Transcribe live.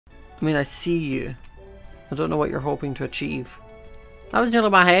I mean, I see you. I don't know what you're hoping to achieve. That was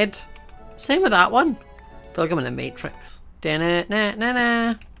nearly my head. Same with that one. I feel like I'm in the Matrix.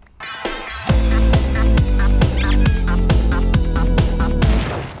 Da-na-na-na-na.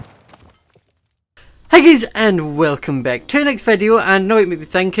 Hi guys, and welcome back to the next video. And now you may be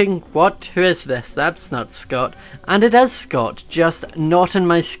thinking, what? Who is this? That's not Scott. And it is Scott, just not in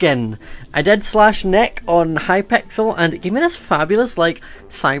my skin. I did slash Nick on Hypixel and it gave me this fabulous like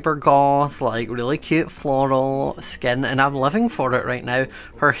cyber goth, like really cute floral skin, and I'm living for it right now.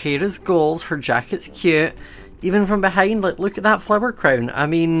 Her hair is gold, her jacket's cute. Even from behind, like look at that flower crown. I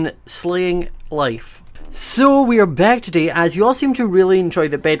mean, slaying life. So we are back today, as you all seem to really enjoy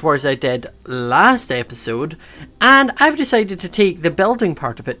the Bedwars I did last episode, and I've decided to take the building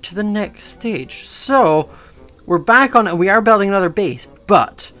part of it to the next stage. So we're back on it and we are building another base,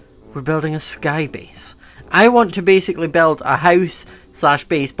 but we're building a sky base. I want to basically build a house slash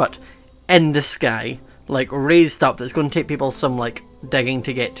base, but in the sky, like raised up, that's going to take people some like digging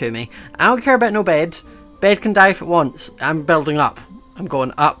to get to me. I don't care about no bed. Bed can die if it wants. I'm building up. I'm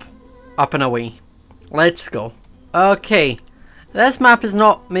going up, up and away. Let's go. Okay, this map is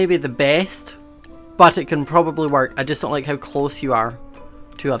not maybe the best, but it can probably work. I just don't like how close you are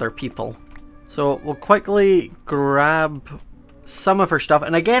to other people. So we'll quickly grab some of her stuff.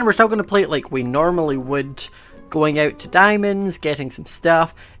 And again, we're still going to play it like we normally would, going out to diamonds, getting some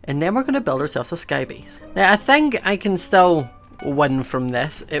stuff, and then we're going to build ourselves a sky base. Now, I think I can still win from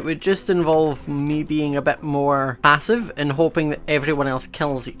this. It would just involve me being a bit more passive and hoping that everyone else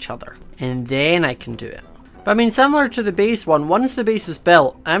kills each other, and then I can do it. But I mean, similar to the base one, once the base is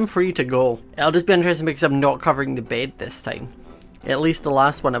built, I'm free to go. It'll just be interesting because I'm not covering the bed this time. At least the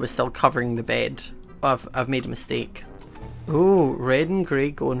last one I was still covering the bed. I've made a mistake. Oh, red and grey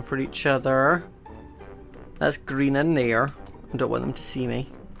going for each other. That's green in there. I don't want them to see me.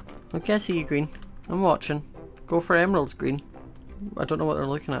 Okay, I see you, green. I'm watching. Go for emeralds, green. I don't know what they're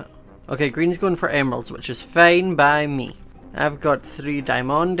looking at. Okay, green's going for emeralds, which is fine by me. I've got 3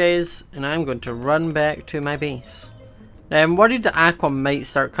 diamondes, and I'm going to run back to my base. Now, I'm worried that Aqua might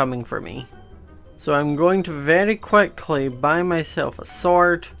start coming for me. So I'm going to very quickly buy myself a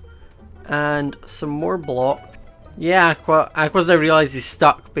sword and some more blocks. Yeah, Aqua's now realised he's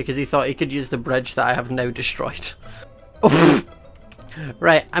stuck because he thought he could use the bridge that I have now destroyed.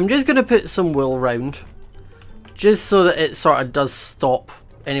 Right, I'm just going to put some wool round, just so that it sort of does stop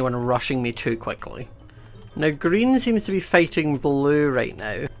anyone rushing me too quickly. Now green seems to be fighting blue right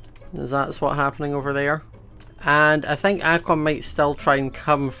now. That's what's happening over there. And I think Aqua might still try and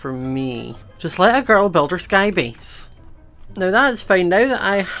come for me. Just let a girl build her sky base. Now that's fine. Now that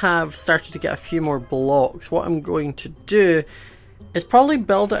I have started to get a few more blocks, what I'm going to do is probably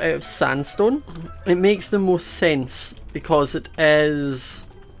build it out of sandstone. It makes the most sense because it is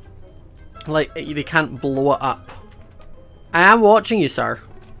like they can't blow it up. I am watching you, sir.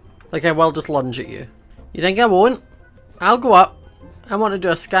 Like I will just lunge at you. You think I won't? I'll go up. I want to do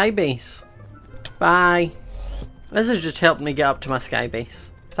a sky base. Bye. This has just helped me get up to my sky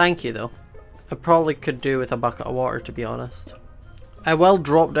base. Thank you though. I probably could do with a bucket of water, to be honest. I will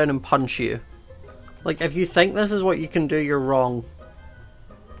drop down and punch you. Like if you think this is what you can do, you're wrong.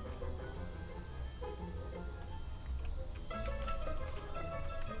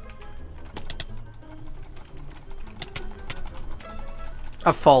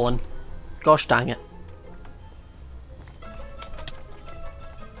 I've fallen. Gosh dang it.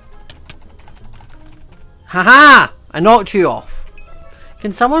 Haha! I knocked you off.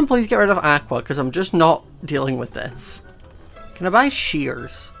 Can someone please get rid of Aqua, because I'm just not dealing with this. Can I buy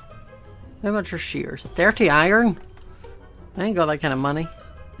shears? How much are shears? 30 iron? I ain't got that kind of money.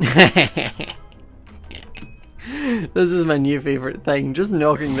 This is my new favourite thing, just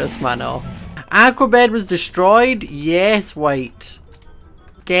knocking this man off. Aqua bed was destroyed? Yes, white.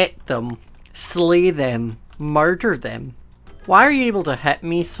 Get them. Slay them. Murder them. Why are you able to hit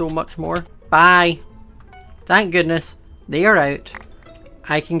me so much more? Bye. Thank goodness. They are out.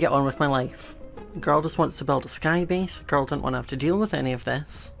 I can get on with my life. The girl just wants to build a sky base. The girl didn't want to have to deal with any of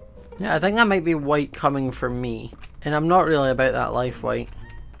this. Yeah, I think that might be white coming for me. And I'm not really about that life, white.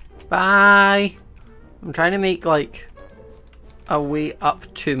 Bye. I'm trying to make like a way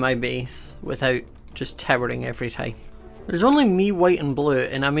up to my base without just towering every time. There's only me, white and blue,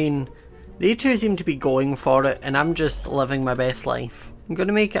 and I mean, they two seem to be going for it, and I'm just living my best life. I'm going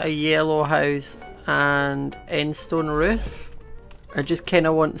to make it a yellow house and end stone roof. I just kind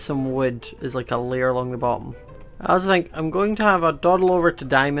of want some wood as like a layer along the bottom. I also think I'm going to have a dawdle over to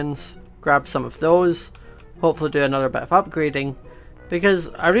diamonds, grab some of those, hopefully do another bit of upgrading, because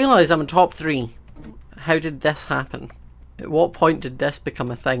I realise I'm in top 3. How did this happen? At what point did this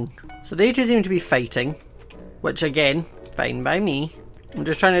become a thing? So they two seem to be fighting, which again, fine by me. I'm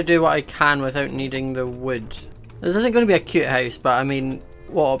just trying to do what I can without needing the wood. This isn't going to be a cute house, but I mean,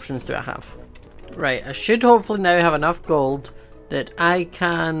 what options do I have? Right, I should hopefully now have enough gold that I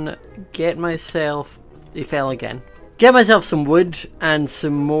can get myself... He fell again. Get myself some wood and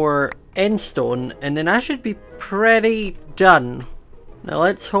some more end stone, and then I should be pretty done. Now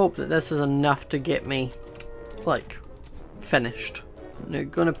let's hope that this is enough to get me, like, finished. Now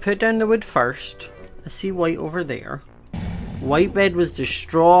gonna put down the wood first. I see white over there. White bed was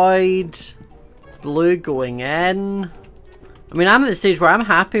destroyed. Blue going in. I mean, I'm at the stage where I'm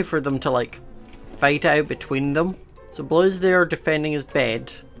happy for them to, like, fight out between them. So blue's there defending his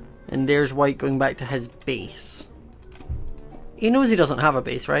bed, and there's white going back to his base. He knows he doesn't have a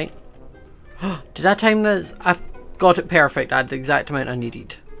base, right? Did I time this? I got it perfect. I had the exact amount I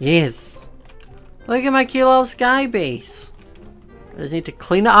needed. Yes. Look at my cute little sky base. I just need to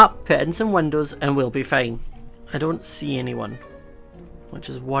clean it up, put in some windows, and we'll be fine. I don't see anyone, which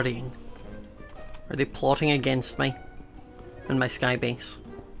is worrying. Are they plotting against me and my sky base?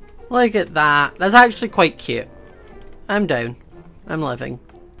 Look at that. That's actually quite cute. I'm down. I'm living.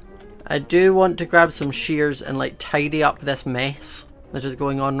 I do want to grab some shears and like tidy up this mess that is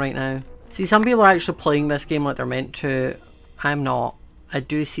going on right now. See, some people are actually playing this game like they're meant to. I'm not. I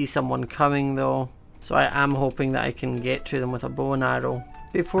do see someone coming though, so I am hoping that I can get to them with a bow and arrow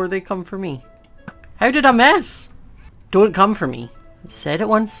before they come for me. How did I miss? Don't come for me. I've said it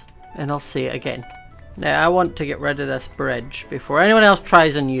once and I'll say it again. Now I want to get rid of this bridge before anyone else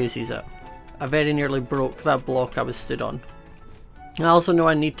tries and uses it. I very nearly broke that block I was stood on. I also know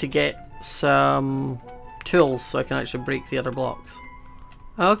I need to get some tools so I can actually break the other blocks.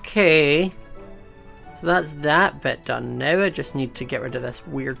 Okay. So that's that bit done. Now I just need to get rid of this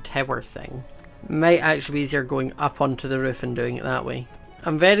weird tower thing. Might actually be easier going up onto the roof and doing it that way.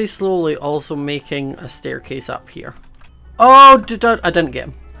 I'm very slowly also making a staircase up here. Oh, I didn't get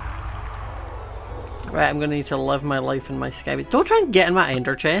him. Right, I'm going to need to live my life in my sky base. Don't try and get in my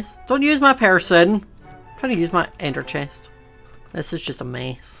ender chest. Don't use my person. I'm trying to use my ender chest. This is just a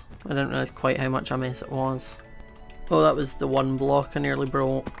mess. I didn't realise quite how much a mess it was. Oh, that was the one block I nearly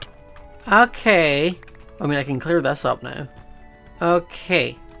broke. Okay. I mean, I can clear this up now.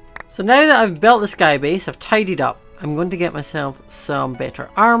 Okay. So now that I've built the sky base, I've tidied up. I'm going to get myself some better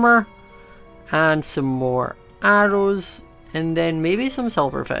armor. And some more arrows. And then maybe some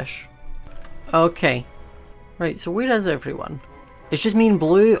silverfish. Okay. Right, so where is everyone? It's just me and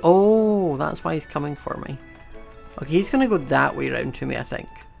blue. Oh, that's why he's coming for me. Okay, he's going to go that way around to me, I think.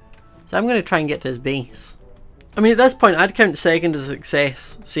 So I'm going to try and get to his base. I mean, at this point, I'd count second as a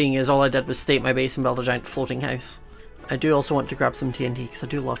success, seeing as all I did was state my base and build a giant floating house. I do also want to grab some TNT, because I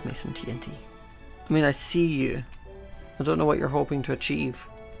do love me some TNT. I mean, I see you. I don't know what you're hoping to achieve.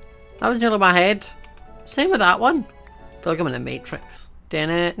 That was nearly my head. Same with that one. I feel like I'm in a Matrix.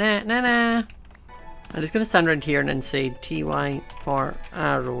 Da-na-na-na-na. I'm just going to stand around here and then say TY for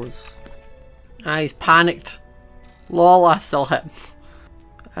arrows. Ah, he's panicked. Lol, I still hit him.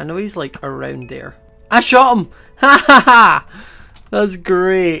 I know he's like around there. I shot him! Ha ha ha! That's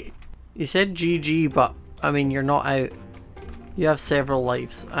great. You said GG, but I mean, you're not out. You have several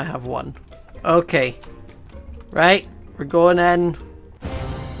lives. I have one. Okay. Right, we're going in.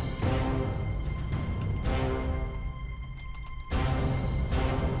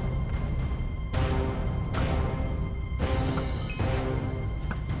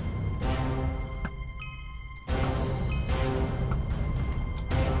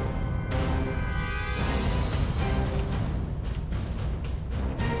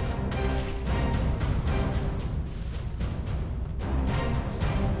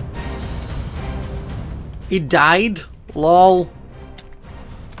 He died? Lol.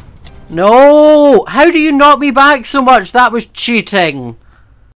 No! How do you knock me back so much? That was cheating.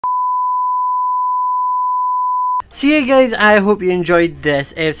 So yeah guys, I hope you enjoyed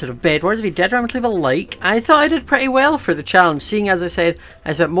this episode of Bedwars. If you did, remember to leave a like. I thought I did pretty well for the challenge, seeing as I said,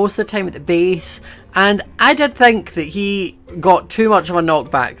 I spent most of the time at the base, and I did think that he got too much of a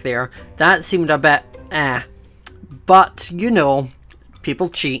knockback there. That seemed a bit, but you know, people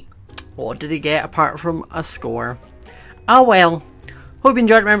cheat. What did he get apart from a score? Oh well. Hope you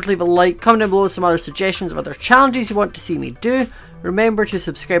enjoyed. Remember to leave a like, comment down below with some other suggestions of other challenges you want to see me do. Remember to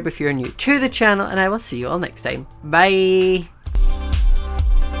subscribe if you're new to the channel, and I will see you all next time. Bye!